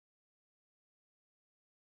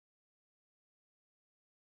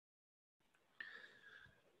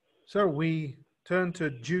So we turn to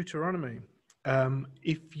Deuteronomy.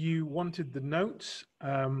 If you wanted the notes,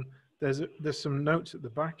 there's some notes at the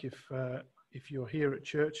back. If you're here at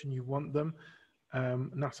church and you want them,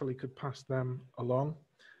 Natalie could pass them along.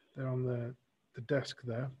 They're on the desk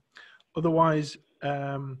there. Otherwise,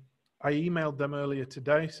 I emailed them earlier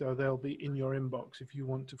today, so they'll be in your inbox if you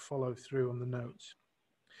want to follow through on the notes.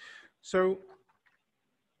 So,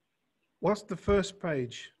 whilst the first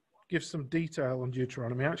page gives some detail on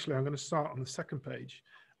Deuteronomy, actually I'm going to start on the second page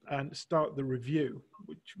and start the review,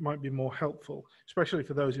 which might be more helpful, especially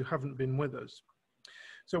for those who haven't been with us.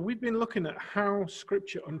 So we've been looking at how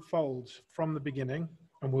Scripture unfolds from the beginning,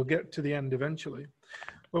 and we'll get to the end eventually.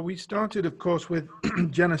 But we started, of course, with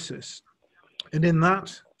Genesis. And in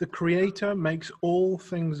that, the Creator makes all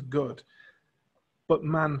things good, but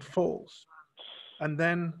man falls. And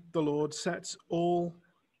then the Lord sets all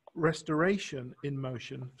restoration in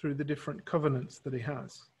motion through the different covenants that he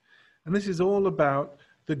has. And this is all about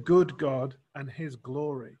the good God and his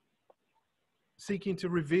glory, seeking to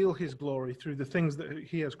reveal his glory through the things that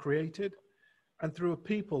he has created and through a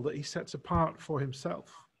people that he sets apart for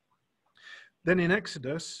himself. Then in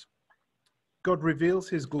Exodus, God reveals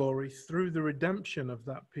his glory through the redemption of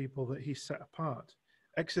that people that he set apart.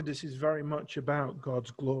 Exodus is very much about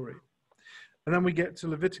God's glory. And then we get to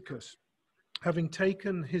Leviticus. Having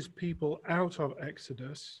taken his people out of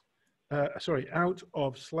out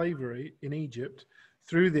of slavery in Egypt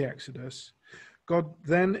through the Exodus, God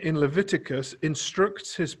then in Leviticus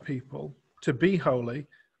instructs his people to be holy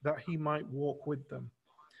that he might walk with them.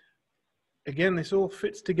 Again, this all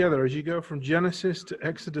fits together as you go from Genesis to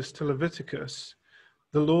Exodus to Leviticus.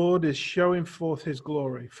 The Lord is showing forth his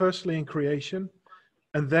glory, firstly in creation,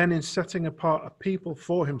 and then in setting apart a people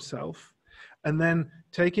for himself, and then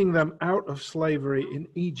taking them out of slavery in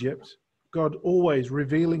Egypt, God always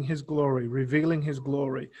revealing his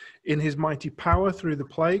glory in his mighty power through the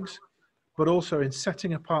plagues, but also in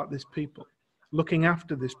setting apart this people, looking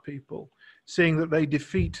after this people, seeing that they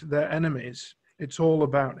defeat their enemies. It's all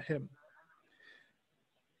about him.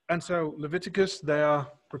 And so Leviticus, they are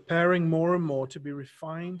preparing more and more to be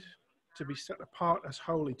refined, to be set apart as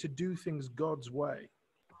holy, to do things God's way.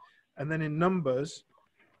 And then in Numbers,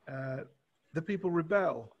 the people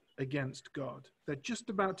rebel against God. They're just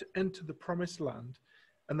about to enter the promised land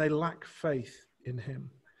and they lack faith in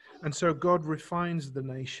him. And so God refines the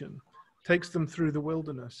nation, takes them through the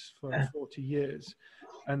wilderness for 40 years.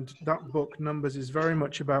 And that book, Numbers, is very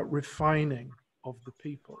much about refining of the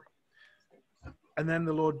people. And then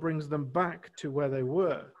the Lord brings them back to where they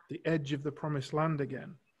were, the edge of the promised land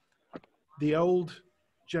again. The old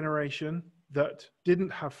generation that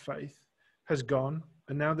didn't have faith has gone,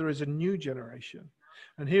 and now there is a new generation.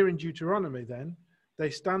 And here in Deuteronomy then, they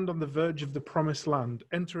stand on the verge of the promised land,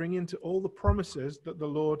 entering into all the promises that the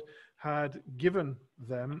Lord had given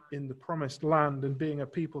them in the promised land and being a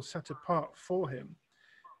people set apart for him.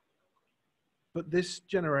 But this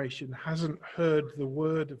generation hasn't heard the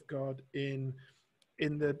word of God in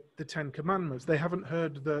the Ten Commandments. They haven't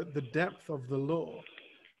heard the depth of the law.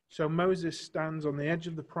 So Moses stands on the edge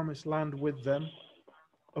of the promised land with them,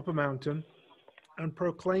 up a mountain, and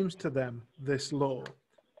proclaims to them this law.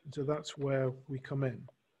 And so that's where we come in.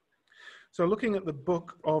 So looking at the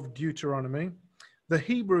book of Deuteronomy, the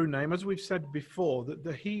Hebrew name, as we've said before, that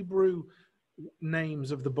the Hebrew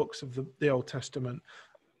names of the books of the Old Testament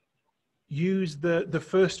use the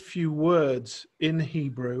first few words in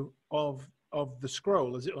Hebrew of the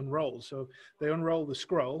scroll as it unrolls. So they unroll the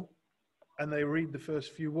scroll and they read the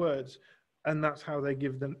first few words, and that's how they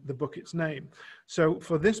give the book its name. So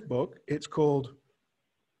for this book, it's called,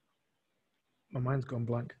 my mind's gone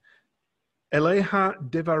blank, Eleha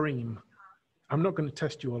Devarim. I'm not going to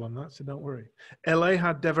test you all on that, so don't worry.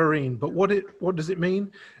 Eleha Devarim. But what does it mean?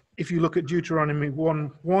 If you look at Deuteronomy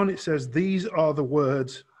 1:1, it says, these are the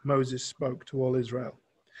words Moses spoke to all Israel.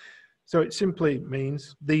 So it simply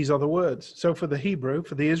means these are the words. So for the Hebrew,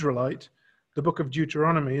 for the Israelite, the book of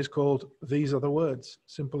Deuteronomy is called These Are the Words.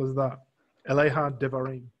 Simple as that. Eleha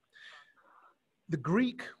Devarim. The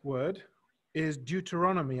Greek word is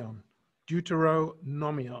Deuteronomion.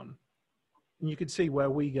 Deuteronomion. And you can see where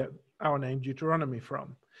we get our name Deuteronomy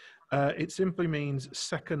from. It simply means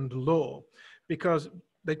second law, because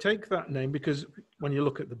they take that name because when you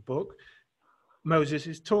look at the book, Moses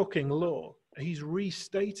is talking law. He's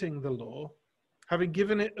restating the law, having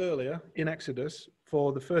given it earlier in Exodus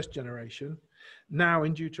for the first generation. Now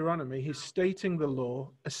in Deuteronomy, he's stating the law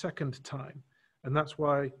a second time. And that's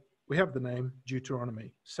why we have the name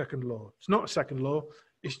Deuteronomy, second law. It's not a second law,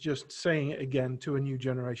 it's just saying it again to a new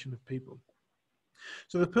generation of people.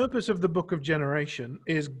 So the purpose of the book of generation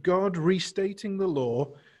is God restating the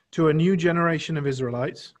law to a new generation of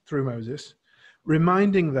Israelites through Moses,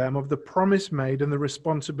 reminding them of the promise made and the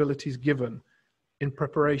responsibilities given in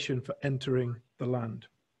preparation for entering the land.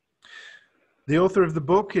 The author of the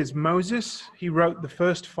book is Moses. He wrote the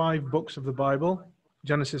first 5 books of the Bible: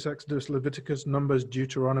 Genesis, Exodus, Leviticus, Numbers,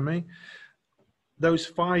 Deuteronomy. Those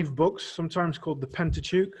 5 books, sometimes called the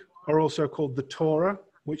Pentateuch, are also called the Torah,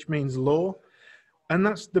 which means law. And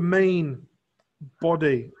that's the main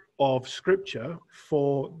body of scripture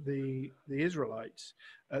for the Israelites.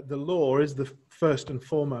 The law is the first and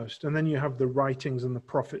foremost, and then you have the writings and the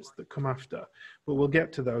prophets that come after, but we'll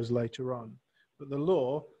get to those later on. But the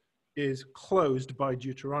law is closed by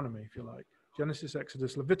Deuteronomy, if you like: Genesis,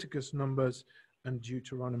 Exodus, Leviticus, Numbers, and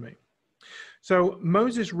Deuteronomy. So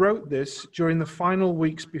Moses wrote this during the final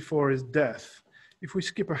weeks before his death. If we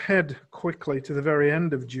skip ahead quickly to the very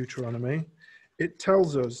end of Deuteronomy, it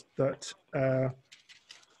tells us that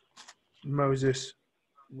Moses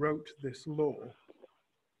wrote this law.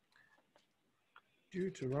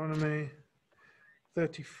 Deuteronomy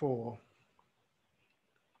 34.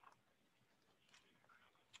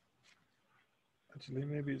 Actually,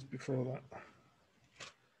 maybe it's before that.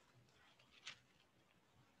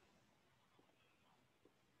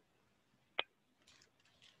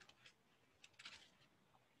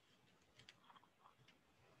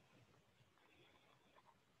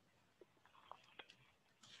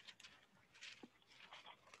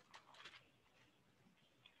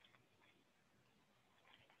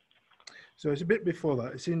 So it's a bit before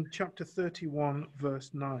that. It's in chapter 31, verse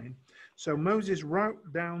 9. So Moses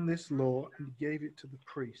wrote down this law and gave it to the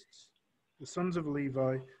priests, the sons of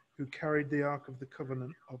Levi, who carried the ark of the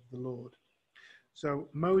covenant of the Lord. So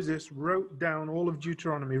Moses wrote down all of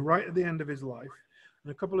Deuteronomy right at the end of his life.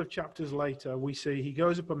 And a couple of chapters later, we see he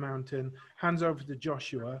goes up a mountain, hands over to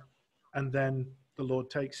Joshua, and then the Lord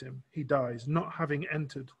takes him. He dies, not having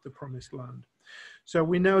entered the promised land. So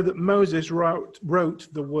we know that Moses wrote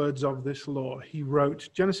the words of this law. He wrote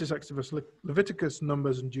Genesis, Exodus, Leviticus,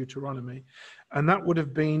 Numbers, and Deuteronomy. And that would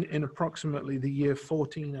have been in approximately the year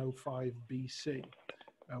 1405 BC.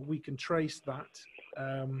 We can trace that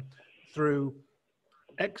through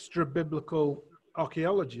extra-biblical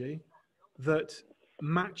archaeology that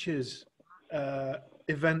matches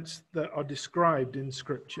events that are described in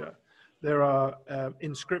Scripture. There are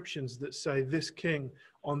inscriptions that say this king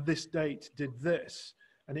on this date did this,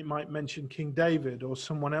 and it might mention King David or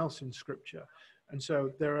someone else in Scripture. And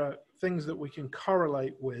so there are things that we can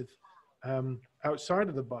correlate with outside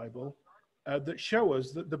of the Bible that show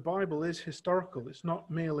us that the Bible is historical. It's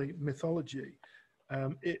not merely mythology.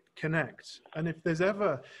 It connects. And if there's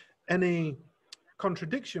ever any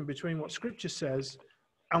contradiction between what Scripture says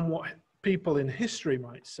and what people in history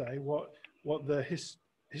might say, what the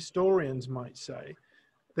historians might say,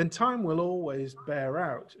 then time will always bear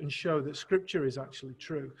out and show that Scripture is actually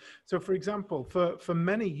true. So, for example, for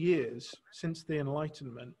many years since the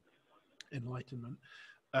Enlightenment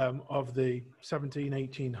of the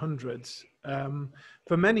 1800s,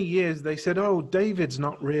 for many years they said, oh, David's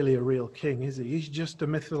not really a real king, is he? He's just a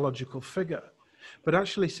mythological figure. But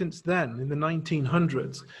actually, since then, in the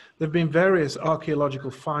 1900s, there have been various archaeological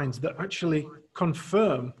finds that actually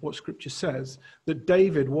confirm what Scripture says, that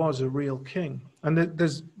David was a real king. And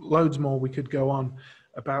there's loads more we could go on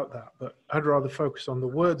about that, but I'd rather focus on the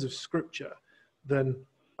words of Scripture than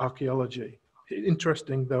archaeology,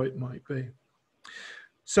 interesting though it might be.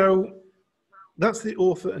 So that's the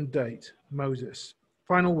author and date, Moses,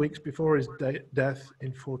 final weeks before his death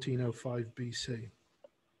in 1405 BC.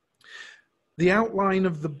 The outline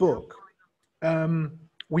of the book.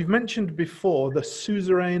 We've mentioned before the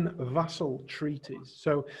suzerain vassal treaties.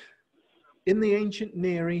 So in the ancient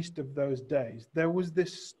Near East of those days, there was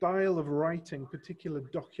this style of writing particular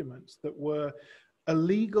documents that were a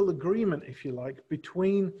legal agreement, if you like,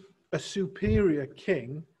 between a superior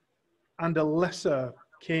king and a lesser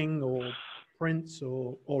king or prince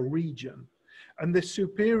or region. And the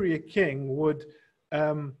superior king would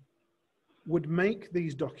make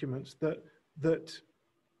these documents that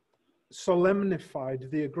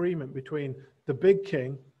solemnified the agreement between the big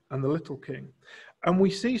king and the little king. And we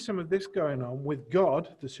see some of this going on with God,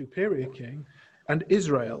 the superior king, and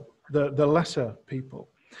Israel, the lesser people.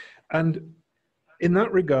 And in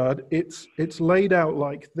that regard, it's laid out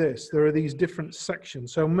like this. There are these different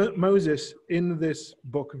sections. So Moses, in this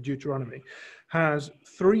book of Deuteronomy, has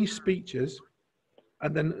 3 speeches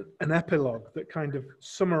and then an epilogue that kind of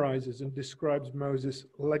summarizes and describes Moses'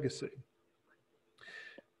 legacy.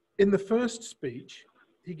 In the first speech,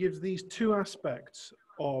 he gives these 2 aspects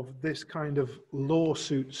of this kind of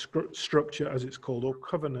lawsuit structure, as it's called, or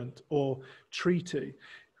covenant or treaty.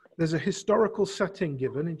 there's a historical setting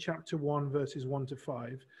given in chapter 1, verses 1 to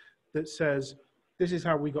 5, that says, this is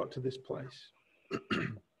how we got to this place.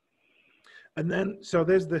 And then, so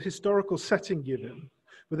there's the historical setting given,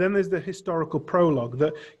 but then there's the historical prologue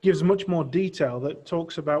that gives much more detail, that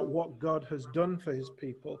talks about what God has done for his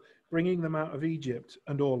people, bringing them out of Egypt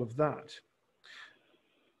and all of that.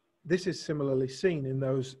 This is similarly seen in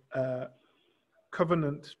those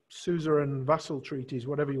covenant, suzerain, vassal treaties,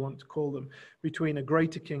 whatever you want to call them, between a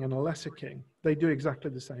greater king and a lesser king. They do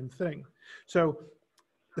exactly the same thing. So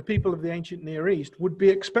the people of the ancient Near East would be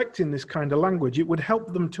expecting this kind of language. It would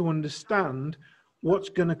help them to understand what's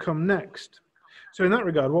going to come next. So in that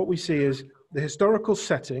regard, what we see is the historical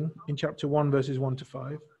setting in chapter 1, verses 1 to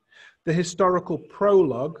 5, the historical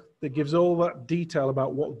prologue that gives all that detail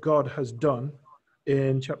about what God has done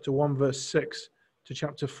in chapter 1, verse 6 to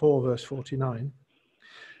chapter 4, verse 49.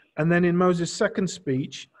 And then in Moses' second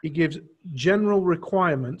speech, he gives general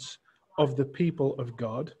requirements of the people of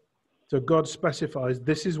God. So God specifies,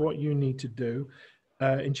 this is what you need to do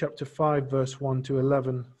in chapter 5, verse 1 to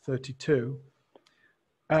 11:32.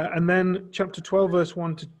 And then chapter 12, verse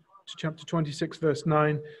 1 to chapter 26, verse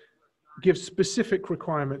 9, gives specific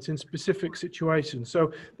requirements in specific situations.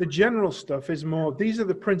 So the general stuff is more, these are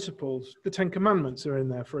the principles. The Ten Commandments are in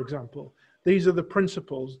there, for example. These are the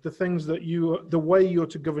principles, the things that the way you're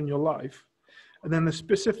to govern your life. And then the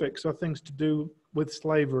specifics are things to do with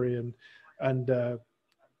slavery and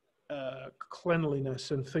cleanliness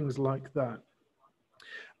and things like that.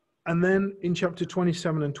 And then in chapter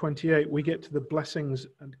 27 and 28, we get to the blessings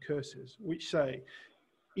and curses, which say,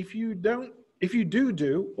 if you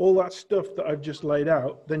do all that stuff that I've just laid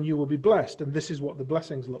out, then you will be blessed. And this is what the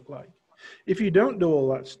blessings look like. If you don't do all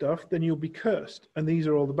that stuff, then you'll be cursed. And these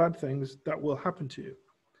are all the bad things that will happen to you.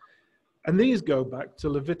 And these go back to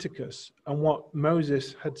Leviticus and what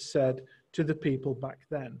Moses had said to the people back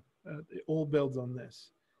then. It all builds on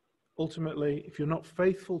this. Ultimately, if you're not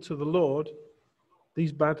faithful to the Lord,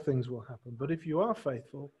 these bad things will happen. But if you are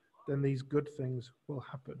faithful, then these good things will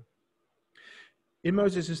happen. In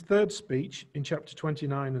Moses' third speech, in chapter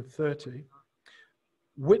 29 and 30,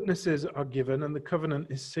 witnesses are given and the covenant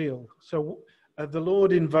is sealed. So the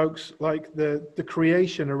Lord invokes like the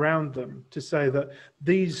creation around them to say that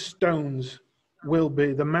these stones will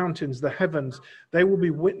be, the mountains, the heavens, they will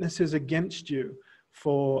be witnesses against you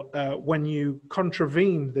for when you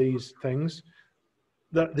contravene these things,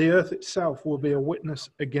 that the earth itself will be a witness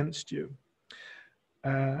against you.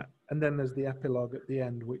 And then there's the epilogue at the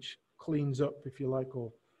end, which cleans up, if you like,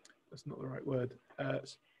 or that's not the right word,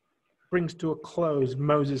 brings to a close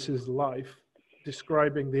Moses' life,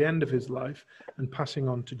 describing the end of his life and passing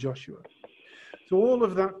on to Joshua. So all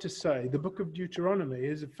of that to say, the book of Deuteronomy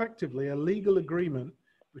is effectively a legal agreement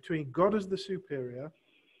between God as the superior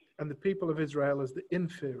and the people of Israel as the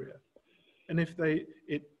inferior. And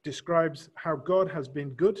it describes how God has been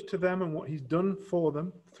good to them and what he's done for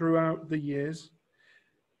them throughout the years.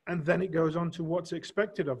 And then it goes on to what's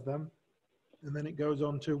expected of them. And then it goes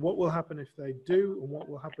on to what will happen if they do and what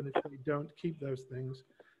will happen if they don't keep those things.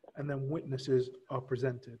 And then witnesses are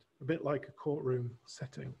presented, a bit like a courtroom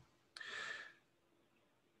setting.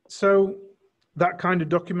 So that kind of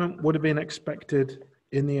document would have been expected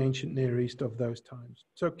in the ancient Near East of those times.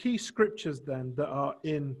 So key scriptures then that are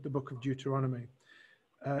in the book of Deuteronomy.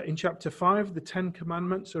 In chapter 5, the 10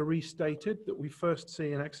 commandments are restated that we first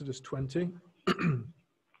see in Exodus 20.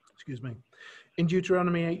 Excuse me. In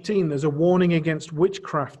Deuteronomy 18, there's a warning against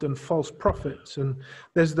witchcraft and false prophets. And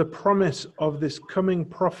there's the promise of this coming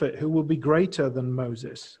prophet who will be greater than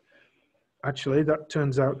Moses. Actually, that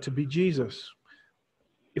turns out to be Jesus.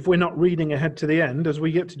 If we're not reading ahead to the end, as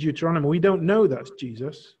we get to Deuteronomy, we don't know that's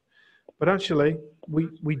Jesus. But actually,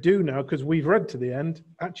 we do know, because we've read to the end,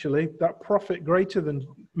 actually, that prophet greater than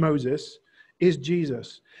Moses is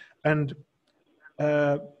Jesus. And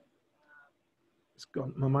my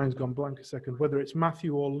mind's gone blank a second, whether it's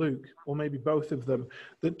Matthew or Luke, or maybe both of them,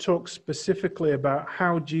 that talk specifically about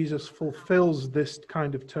how Jesus fulfills this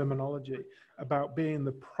kind of terminology about being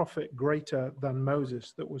the prophet greater than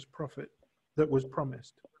Moses that was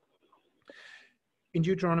promised. In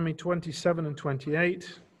Deuteronomy 27 and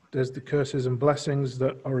 28, there's the curses and blessings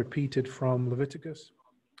that are repeated from Leviticus.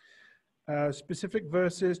 Specific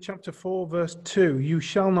verses, chapter 4, verse 2, you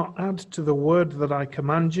shall not add to the word that I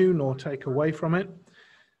command you, nor take away from it.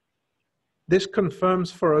 This confirms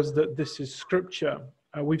for us that this is scripture.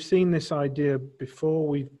 We've seen this idea before,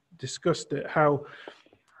 we've discussed it, how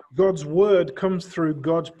God's word comes through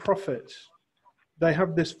God's prophets. They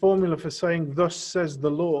have this formula for saying, thus says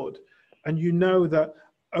the Lord. And you know that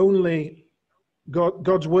only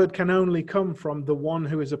God's word can only come from the one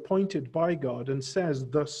who is appointed by God and says,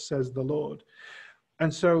 "Thus says the Lord."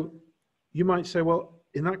 And so you might say, well,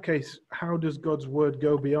 in that case, how does God's word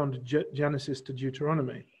go beyond Genesis to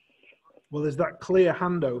Deuteronomy? Well, there's that clear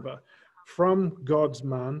handover from God's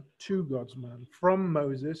man to God's man, from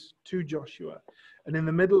Moses to Joshua. And in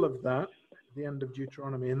the middle of that, the end of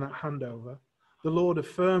Deuteronomy, in that handover, the Lord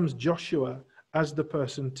affirms Joshua as the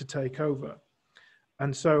person to take over.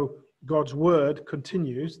 And so God's word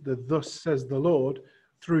continues, the "thus says the Lord,"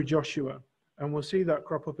 through Joshua. And we'll see that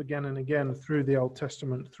crop up again and again through the Old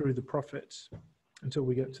Testament, through the prophets, until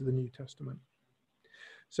we get to the New Testament.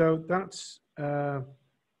 So that's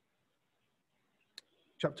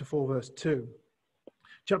chapter 4, verse 2.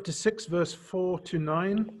 Chapter 6, verse 4 to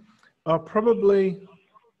 9 are probably,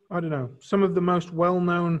 I don't know, some of the most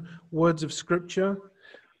well-known words of Scripture.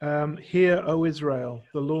 Hear, O Israel,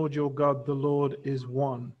 the Lord your God, the Lord is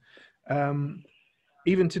one.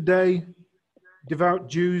 Even today, devout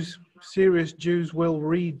Jews, serious Jews will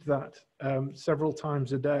read that several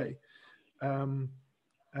times a day.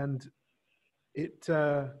 And it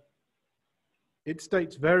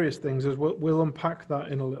states various things, as we'll unpack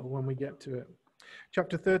that in a little when we get to it.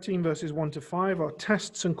 Chapter 13, verses 1 to 5 are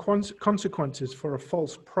tests and consequences for a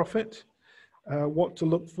false prophet, what to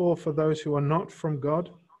look for those who are not from God.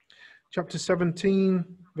 Chapter 17,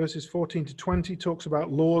 verses 14 to 20 talks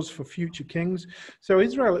about laws for future kings. So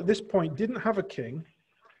Israel at this point didn't have a king.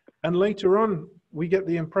 And later on, we get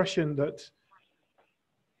the impression that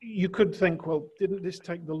you could think, well, didn't this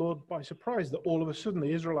take the Lord by surprise that all of a sudden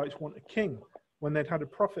the Israelites want a king when they'd had a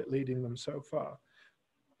prophet leading them so far?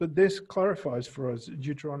 But this clarifies for us,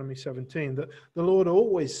 Deuteronomy 17, that the Lord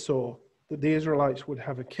always saw that the Israelites would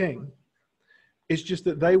have a king. It's just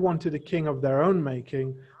that they wanted a king of their own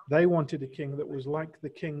making. They wanted a king that was like the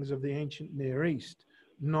kings of the ancient Near East,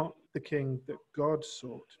 not the king that God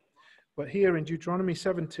sought. But here in Deuteronomy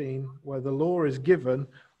 17, where the law is given,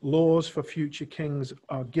 laws for future kings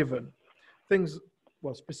are given. Things,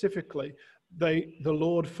 well, specifically, the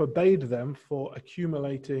Lord forbade them for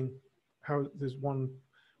accumulating. There's one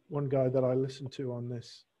guy that I listened to on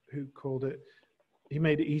this who called it, he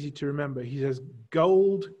made it easy to remember. He says,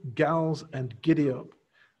 gold, gals, and giddy up.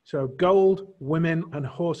 So gold, women, and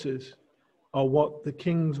horses are what the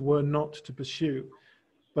kings were not to pursue.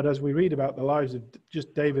 But as we read about the lives of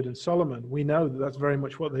just David and Solomon, we know that that's very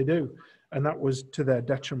much what they do. And that was to their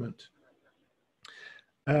detriment.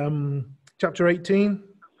 Chapter 18,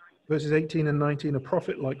 verses 18 and 19, a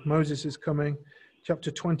prophet like Moses is coming. Chapter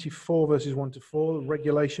 24, verses 1 to 4,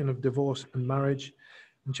 regulation of divorce and marriage.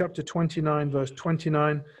 In chapter 29, verse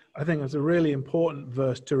 29, I think that's a really important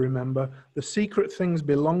verse to remember. The secret things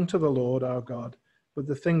belong to the Lord our God, but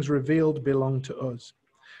the things revealed belong to us.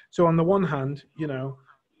 So on the one hand,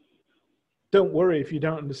 don't worry if you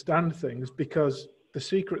don't understand things, because the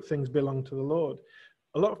secret things belong to the Lord.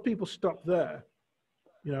 A lot of people stop there.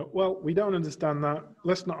 Well, we don't understand that.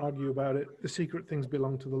 Let's not argue about it. The secret things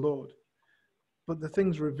belong to the Lord. But the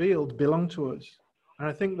things revealed belong to us. And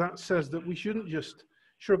I think that says that we shouldn't just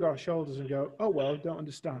shrug our shoulders and go, oh, well, don't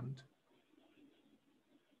understand.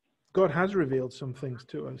 God has revealed some things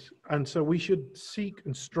to us. And so we should seek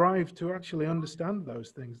and strive to actually understand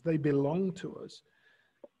those things. They belong to us.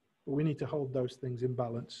 But we need to hold those things in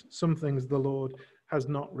balance. Some things the Lord has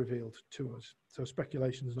not revealed to us. So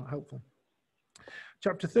speculation is not helpful.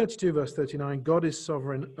 Chapter 32, verse 39, God is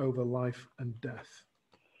sovereign over life and death.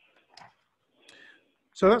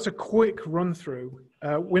 So that's a quick run through.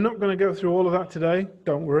 We're not going to go through all of that today,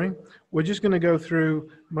 don't worry. We're just going to go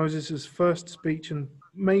through Moses' first speech and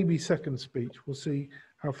maybe second speech. We'll see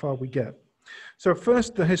how far we get. So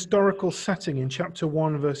first, the historical setting in chapter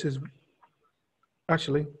 1 verses...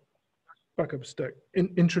 Actually, back up a step.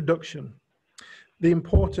 Introduction. The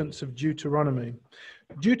importance of Deuteronomy.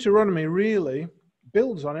 Deuteronomy really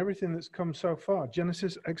builds on everything that's come so far.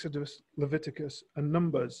 Genesis, Exodus, Leviticus, and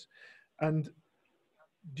Numbers. And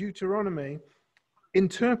Deuteronomy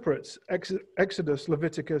interprets Exodus,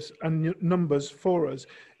 Leviticus, and Numbers for us.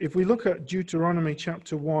 If we look at Deuteronomy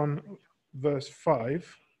chapter 1, verse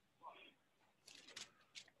 5,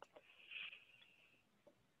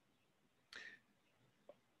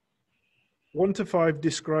 one to 5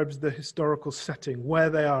 describes the historical setting,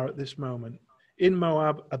 where they are at this moment, in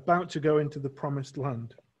Moab, about to go into the promised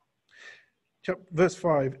land. Verse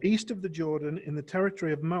 5, east of the Jordan, in the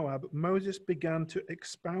territory of Moab, Moses began to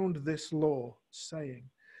expound this law, saying,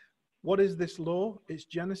 what is this law? It's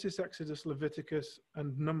Genesis, Exodus, Leviticus,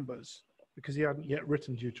 and Numbers, because he hadn't yet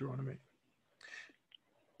written Deuteronomy.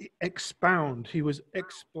 Expound, he was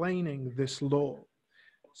explaining this law.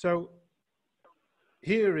 So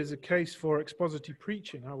here is a case for expository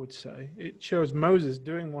preaching, I would say. It shows Moses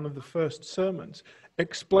doing one of the first sermons,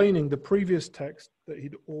 explaining the previous text that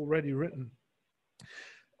he'd already written.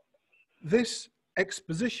 This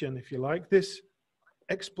exposition, if you like, this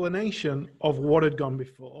explanation of what had gone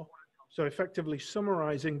before, so effectively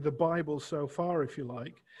summarizing the Bible so far, if you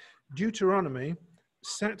like, Deuteronomy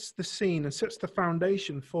sets the scene and sets the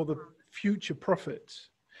foundation for the future prophets.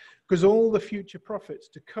 Because all the future prophets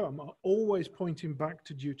to come are always pointing back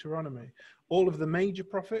to Deuteronomy. All of the major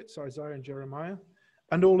prophets, Isaiah and Jeremiah,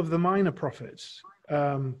 and all of the minor prophets,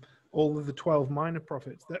 all of the 12 minor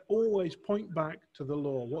prophets, they always point back to the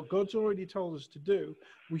law. What God's already told us to do,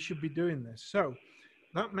 we should be doing this. So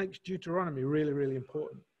that makes Deuteronomy really, really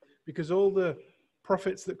important, because all the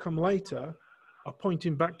prophets that come later are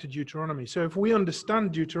pointing back to Deuteronomy. So if we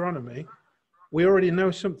understand Deuteronomy, we already know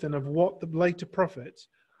something of what the later prophets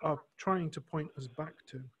are trying to point us back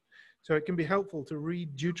to. So it can be helpful to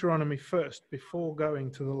read Deuteronomy first before going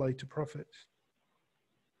to the later prophets.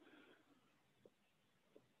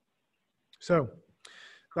 So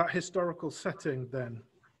that historical setting then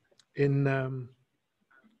in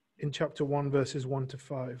chapter 1, verses 1 to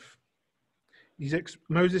 5.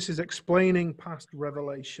 Moses is explaining past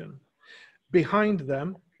revelation. Behind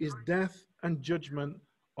them is death and judgment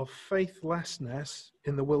of faithlessness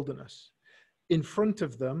in the wilderness. In front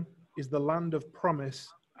of them is the land of promise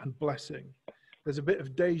and blessing. There's a bit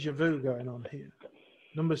of deja vu going on here.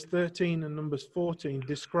 Numbers 13 and Numbers 14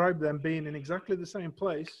 describe them being in exactly the same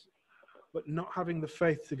place, but not having the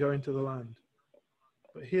faith to go into the land.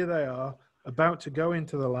 But here they are, about to go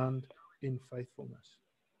into the land in faithfulness.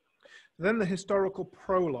 Then the historical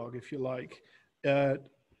prologue, if you like,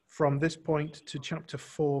 from this point to chapter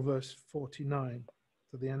 4, verse 49.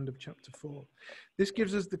 To the end of chapter 4. This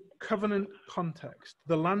gives us the covenant context,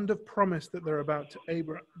 the land of promise that they're about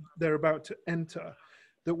to enter,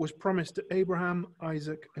 that was promised to Abraham,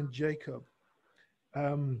 Isaac, and Jacob.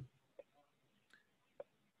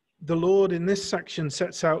 The Lord in this section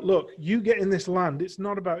sets out, look, you get in this land. It's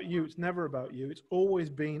not about you. It's never about you. It's always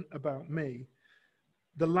been about me.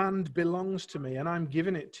 The land belongs to me, and I'm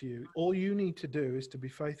giving it to you. All you need to do is to be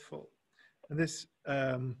faithful. And this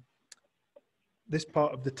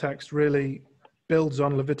part of the text really builds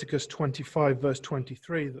on Leviticus 25, verse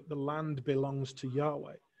 23, that the land belongs to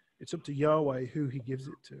Yahweh. It's up to Yahweh who he gives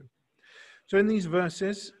it to. So in these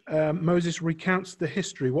verses, Moses recounts the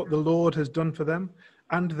history, what the Lord has done for them,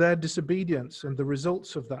 and their disobedience and the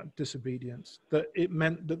results of that disobedience, that it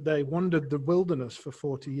meant that they wandered the wilderness for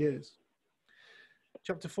 40 years.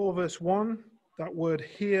 Chapter 4, verse 1, that word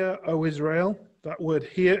 "hear, O Israel," that word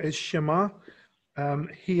 "hear" is Shema.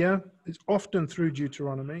 Hear is often through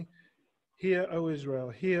Deuteronomy. Hear, O Israel,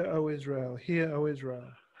 hear, O Israel, hear, O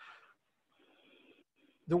Israel.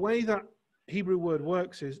 The way that Hebrew word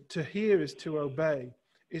works is to hear is to obey.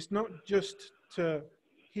 It's not just to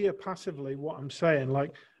hear passively what I'm saying,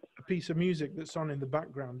 like a piece of music that's on in the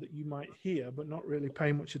background that you might hear but not really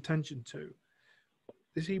pay much attention to.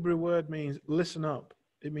 This Hebrew word means listen up.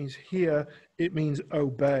 It means hear. It means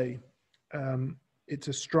obey. It's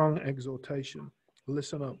a strong exhortation.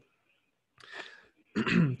 Listen up.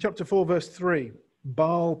 Chapter 4, verse 3.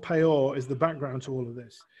 Baal Peor is the background to all of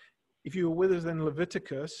this. If you were with us in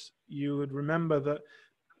Leviticus, you would remember that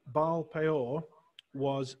Baal Peor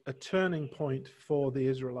was a turning point for the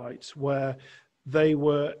Israelites, where they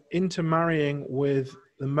were intermarrying with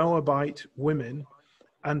the Moabite women.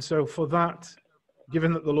 And so for that,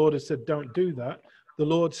 given that the Lord has said, don't do that, the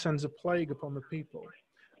Lord sends a plague upon the people.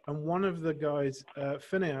 And one of the guys,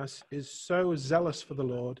 Phinehas, is so zealous for the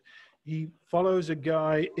Lord, he follows a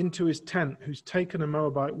guy into his tent who's taken a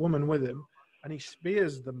Moabite woman with him, and he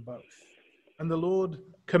spears them both. And the Lord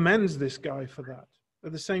commends this guy for that.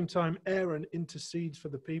 At the same time, Aaron intercedes for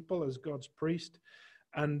the people as God's priest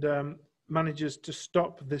and manages to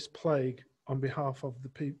stop this plague on behalf of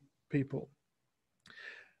the people.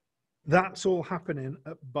 That's all happening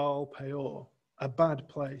at Baal Peor, a bad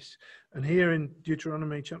place. And here in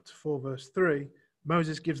Deuteronomy chapter 4, verse 3,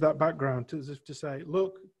 Moses gives that background as if to say,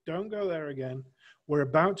 look, don't go there again. We're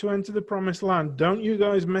about to enter the promised land. Don't you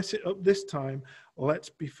guys mess it up this time. Let's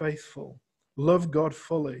be faithful. Love God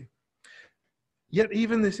fully. Yet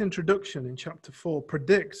even this introduction in chapter 4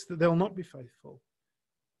 predicts that they'll not be faithful.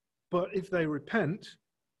 But if they repent,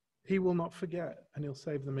 he will not forget and he'll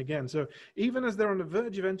save them again. So even as they're on the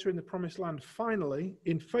verge of entering the promised land, finally,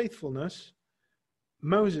 in faithfulness,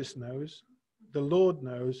 Moses knows, the Lord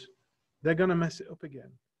knows, they're going to mess it up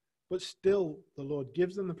again. But still, the Lord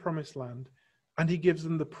gives them the promised land, and he gives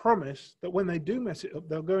them the promise that when they do mess it up,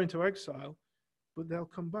 they'll go into exile, but they'll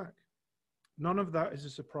come back. None of that is a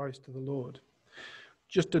surprise to the Lord.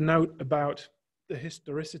 Just a note about the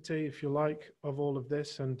historicity, if you like, of all of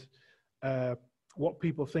this, and what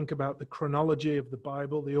people think about the chronology of the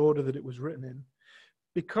Bible, the order that it was written in.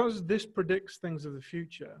 Because this predicts things of the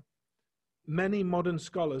future, many modern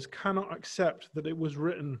scholars cannot accept that it was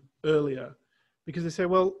written earlier, because they say,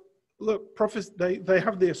 well, look, they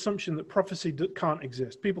have the assumption that prophecy can't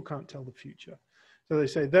exist. People can't tell the future. So they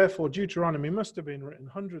say, therefore, Deuteronomy must have been written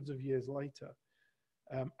hundreds of years later,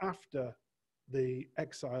 after the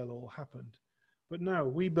exile all happened. But no,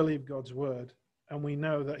 we believe God's word, and we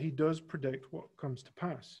know that he does predict what comes to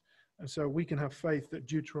pass. And so we can have faith that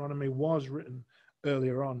Deuteronomy was written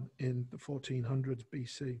earlier on in the 1400s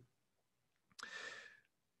BC.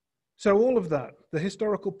 So all of that, the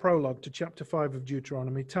historical prologue to chapter 5 of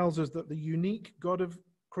Deuteronomy, tells us that the unique God of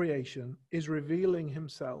creation is revealing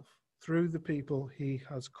himself through the people he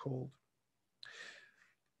has called.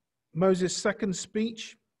 Moses' second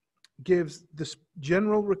speech gives the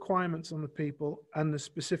general requirements on the people and the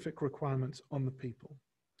specific requirements on the people.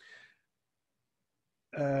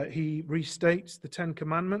 He restates the 10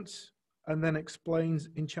 Commandments and then explains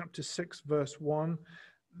in chapter 6, verse 1,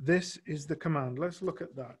 this is the command. Let's look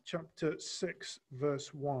at that. Chapter 6,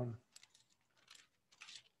 verse 1.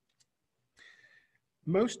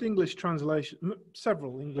 Most English translations,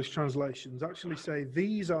 several English translations actually say,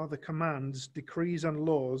 these are the commands, decrees, and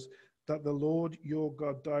laws that the Lord your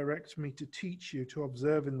God directs me to teach you to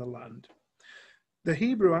observe in the land. The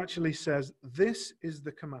Hebrew actually says, this is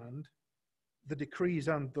the command, the decrees,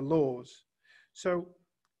 and the laws. So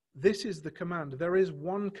this is the command. There is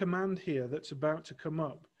one command here that's about to come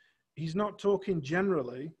up. He's not talking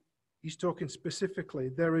generally. He's talking specifically.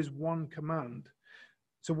 There is one command.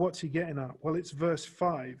 So what's he getting at? Well, it's verse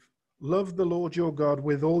 5. Love the Lord your God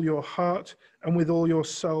with all your heart and with all your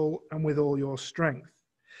soul and with all your strength.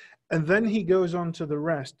 And then he goes on to the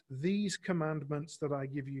rest. These commandments that I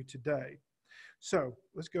give you today. So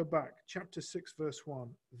let's go back. Chapter 6, verse 1.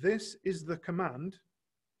 This is the command.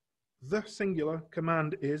 The singular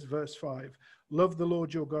command is, verse 5, love the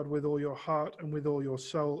Lord your God with all your heart and with all your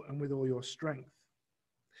soul and with all your strength.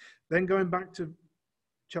 Then going back to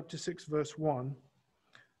chapter 6, verse 1,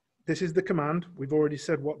 this is the command. We've already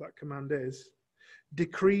said what that command is.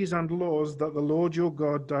 Decrees and laws that the Lord your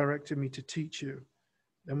God directed me to teach you.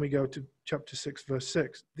 Then we go to chapter 6, verse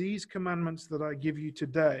 6. These commandments that I give you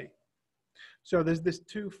today. So there's this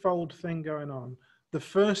twofold thing going on. The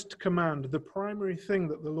first command, the primary thing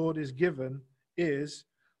that the Lord is given is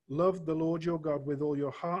love the Lord your God with all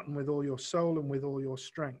your heart and with all your soul and with all your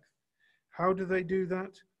strength. How do they do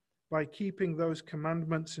that? By keeping those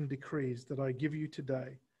commandments and decrees that I give you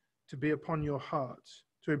today to be upon your hearts,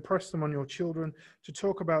 to impress them on your children, to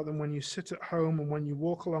talk about them when you sit at home and when you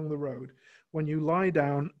walk along the road, when you lie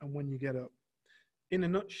down and when you get up. In a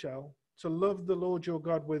nutshell, to love the Lord your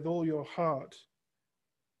God with all your heart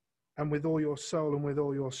and with all your soul and with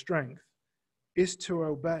all your strength is to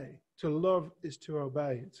obey. To love is to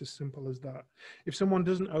obey. It's as simple as that. If someone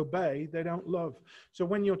doesn't obey, they don't love. So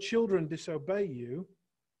when your children disobey you,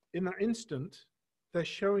 in that instant, they're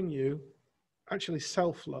showing you actually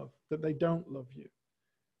self-love, that they don't love you.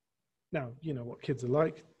 Now, you know what kids are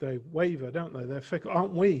like. They waver, don't they? They're fickle.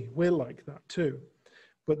 Aren't we? We're like that too.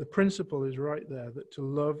 But the principle is right there, that to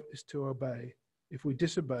love is to obey. If we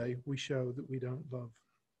disobey, we show that we don't love.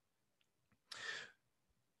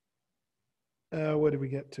 Where did we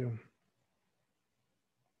get to?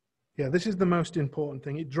 Yeah, this is the most important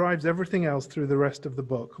thing. It drives everything else through the rest of the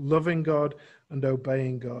book. Loving God and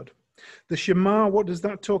obeying God. The Shema, what does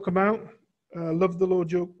that talk about? Love the Lord,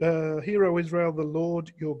 hear, O Israel, the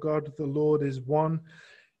Lord your God, the Lord is one.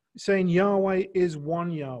 Saying Yahweh is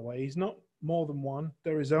one Yahweh. He's not more than one.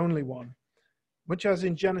 There is only one. Much as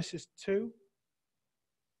in Genesis 2,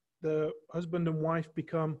 the husband and wife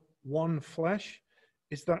become one flesh.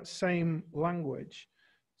 It's that same language.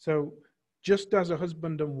 So just as a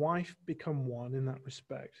husband and wife become one in that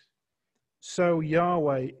respect, so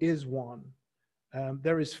Yahweh is one.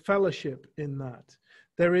 There is fellowship in that.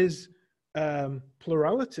 There is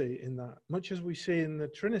plurality in that, much as we see in the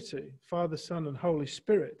Trinity, Father, Son, and Holy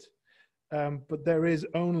Spirit. But there is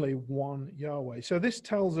only one Yahweh. So this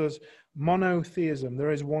tells us monotheism.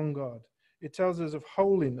 There is one God. It tells us of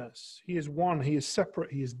holiness. He is one. He is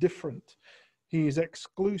separate. He is different. He is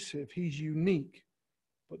exclusive. He's unique.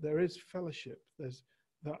 But there is fellowship. There's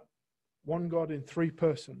that one God in three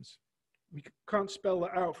persons. We can't spell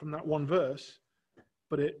that out from that one verse,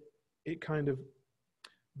 but it kind of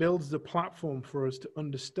builds the platform for us to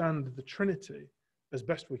understand the Trinity as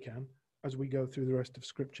best we can as we go through the rest of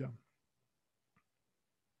Scripture.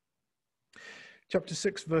 Chapter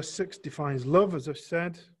 6, verse 6 defines love, as I've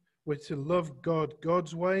said. We're to love God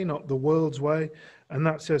God's way, not the world's way. And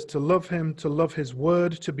that says to love him, to love his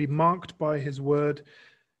word, to be marked by his word.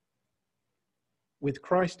 With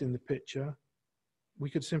Christ in the picture, we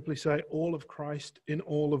could simply say all of Christ in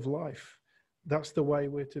all of life. That's the way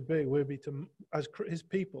we're to be. As his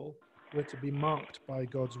people, we're to be marked by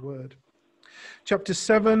God's word. Chapter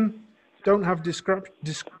 7, don't have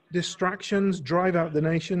distractions, drive out the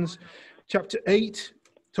nations. Chapter 8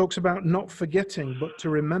 talks about not forgetting, but to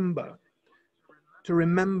remember. To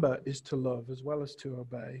remember is to love as well as to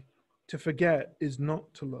obey. To forget is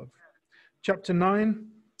not to love. Chapter 9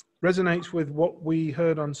 resonates with what we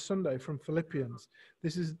heard on Sunday from Philippians.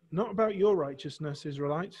 This is not about your righteousness,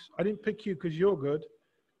 Israelites. I didn't pick you because you're good.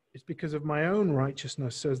 It's because of my own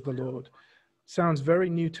righteousness, says the Lord. Sounds very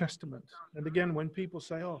New Testament. And again, when people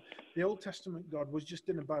say, oh, the Old Testament God was just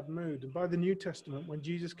in a bad mood, and by the New Testament, when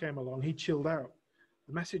Jesus came along, he chilled out.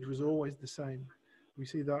 The message was always the same. We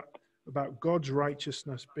see that about God's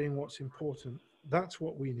righteousness being what's important. That's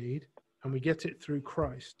what we need, and we get it through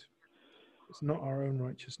Christ. It's not our own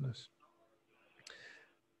righteousness.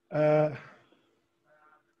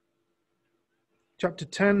 Chapter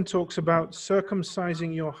 10 talks about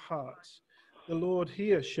circumcising your hearts. The Lord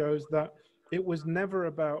here shows that it was never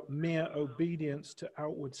about mere obedience to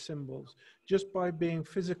outward symbols. Just by being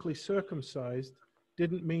physically circumcised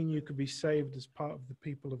didn't mean you could be saved as part of the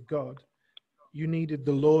people of God. You needed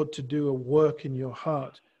the Lord to do a work in your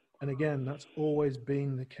heart. And again, that's always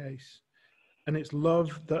been the case. And it's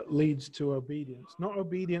love that leads to obedience, not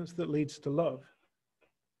obedience that leads to love.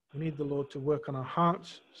 We need the Lord to work on our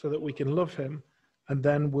hearts so that we can love him, and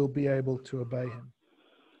then we'll be able to obey him.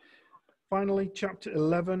 Finally, chapter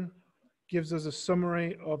 11 gives us a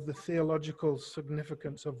summary of the theological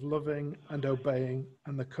significance of loving and obeying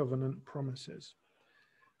and the covenant promises.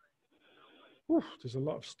 There's a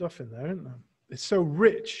lot of stuff in there, isn't there? It's so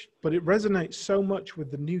rich, but it resonates so much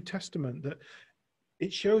with the New Testament that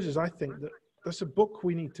it shows us, I think, that that's a book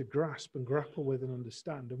we need to grasp and grapple with and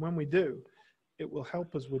understand. And when we do, it will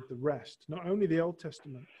help us with the rest, not only the Old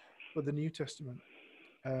Testament, but the New Testament.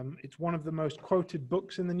 It's one of the most quoted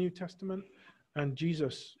books in the New Testament, and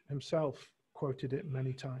Jesus himself quoted it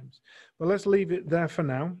many times. But let's leave it there for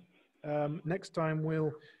now. Next time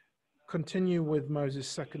we'll continue with Moses'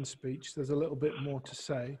 second speech. There's a little bit more to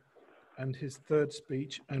say, and his third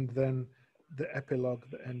speech, and then the epilogue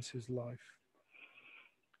that ends his life.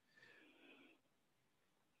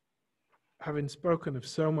 Having spoken of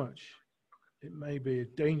so much, it may be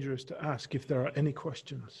dangerous to ask if there are any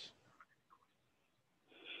questions.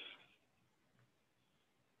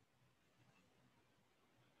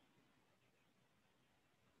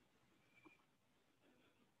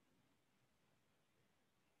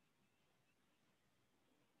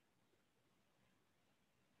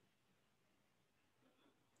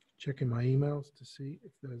 Checking my emails to see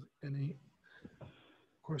if there's any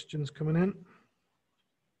questions coming in.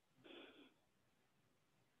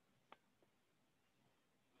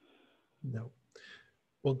 No.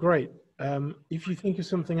 Well, great. If you think of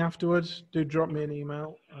something afterwards, do drop me an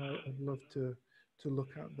email. I'd love to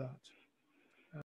look at that.